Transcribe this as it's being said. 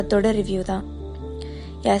படத்தோட ரிவ்யூ தான்.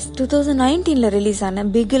 S, 2019 release ஆன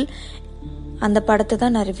பிகில் அந்த படத்தை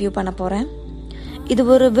தான் நான் ரிவ்யூ பண்ண போகிறேன். இது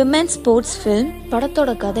ஒரு விமென்ஸ் ஸ்போர்ட்ஸ் ஃபில்ம்.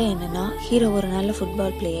 படத்தோட கதை என்னென்னா, ஹீரோ ஒரு நல்ல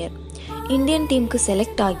ஃபுட்பால் பிளேயர். இந்தியன் டீமுக்கு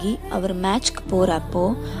செலக்ட் ஆகி அவர் மேட்ச்க்கு போகிறப்போ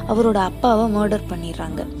அவரோட அப்பாவை மர்டர்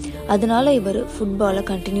பண்ணிடுறாங்க. அதனால இவர் ஃபுட்பாலை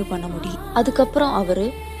கண்டினியூ பண்ண முடியும். அதுக்கப்புறம் அவர்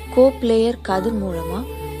கோ பிளேயர் கதிர் மூலமாக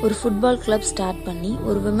ஒரு ஃபுட்பால் கிளப் ஸ்டார்ட் பண்ணி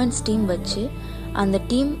ஒரு விமென்ஸ் டீம் வச்சு அந்த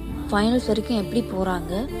டீம் ஃபைனல்ஸ் வரைக்கும் எப்படி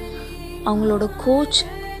போகிறாங்க, அவங்களோட கோச்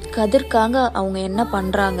கதிர்க்காக அவங்க என்ன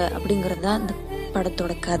பண்ணுறாங்க அப்படிங்கிறது தான் இந்த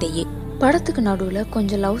படத்தோட கதையே. படத்துக்கு நடுவில்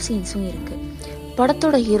கொஞ்சம் லவ் சீன்ஸும் இருக்குது.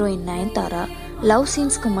 படத்தோட ஹீரோயின் நயன்தாரா லவ்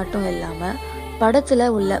சீன்ஸ்க்கு மட்டும் இல்லாமல் படத்தில்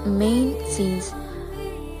உள்ள மெயின் சீன்ஸ்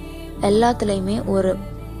எல்லாத்துலேயுமே ஒரு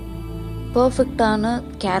பர்ஃபெக்டான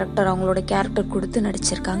கேரக்டர், அவங்களோட கேரக்டர் கொடுத்து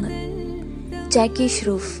நடிச்சிருக்காங்க. ஜாக்கி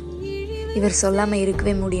ஷ்ரூஃப் இவர் சொல்லாமல்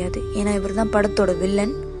இருக்கவே முடியாது. ஏன்னா இவர் தான் படத்தோட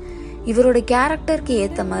வில்லன். இவரோட கேரக்டருக்கு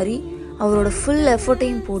ஏற்ற மாதிரி அவரோட ஃபுல்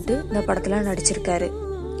எஃபர்ட்டையும் போட்டு இந்த படத்தில் நடிச்சிருக்காரு.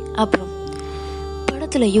 அப்புறம்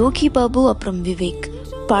படத்தில் யோகி பாபு அப்புறம் விவேக்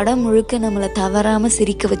படம் முழுக்க நம்மளை தவறாமல்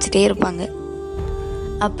சிரிக்க வச்சுட்டே இருப்பாங்க.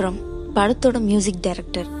 அப்புறம் படத்தோட மியூசிக்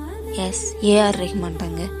டைரக்டர் ஏஆர் ரஹ்மான்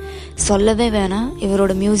தாங்க. சொல்லவே வேணாம்,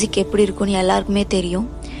 இவரோட மியூசிக் எப்படி இருக்குன்னு எல்லாருக்குமே தெரியும்.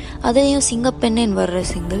 அதையும் சிங்கப்பெண்ணேன்னு வர்ற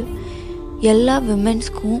சிங்கிள் எல்லா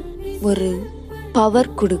விமென்ஸ்க்கும் ஒரு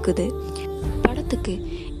பவர் கொடுக்குது. படத்துக்கு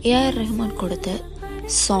ஏஆர் ரஹ்மான் கொடுத்த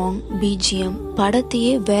சாங் பிஜிஎம்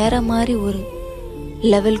படத்தையே வேற மாதிரி ஒரு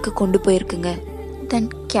லெவலுக்கு கொண்டு போயிருக்குங்க. Then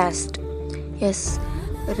cast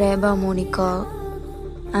Reba Monica,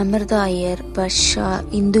 Amritha Iyer, Varsha,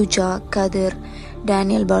 Induja, Kathir,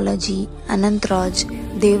 Daniel Balaji, Anandraj,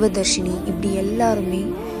 Devadarshini, இப்படி எல்லாருமே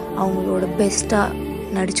அவங்களோட பெஸ்ட்டாக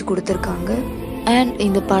நடித்து கொடுத்துருக்காங்க. அண்ட்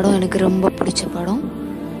இந்த படம் எனக்கு ரொம்ப பிடிச்ச படம்.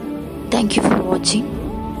 தேங்க்யூ ஃபார் வாட்சிங்.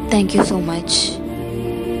 Thank you so much.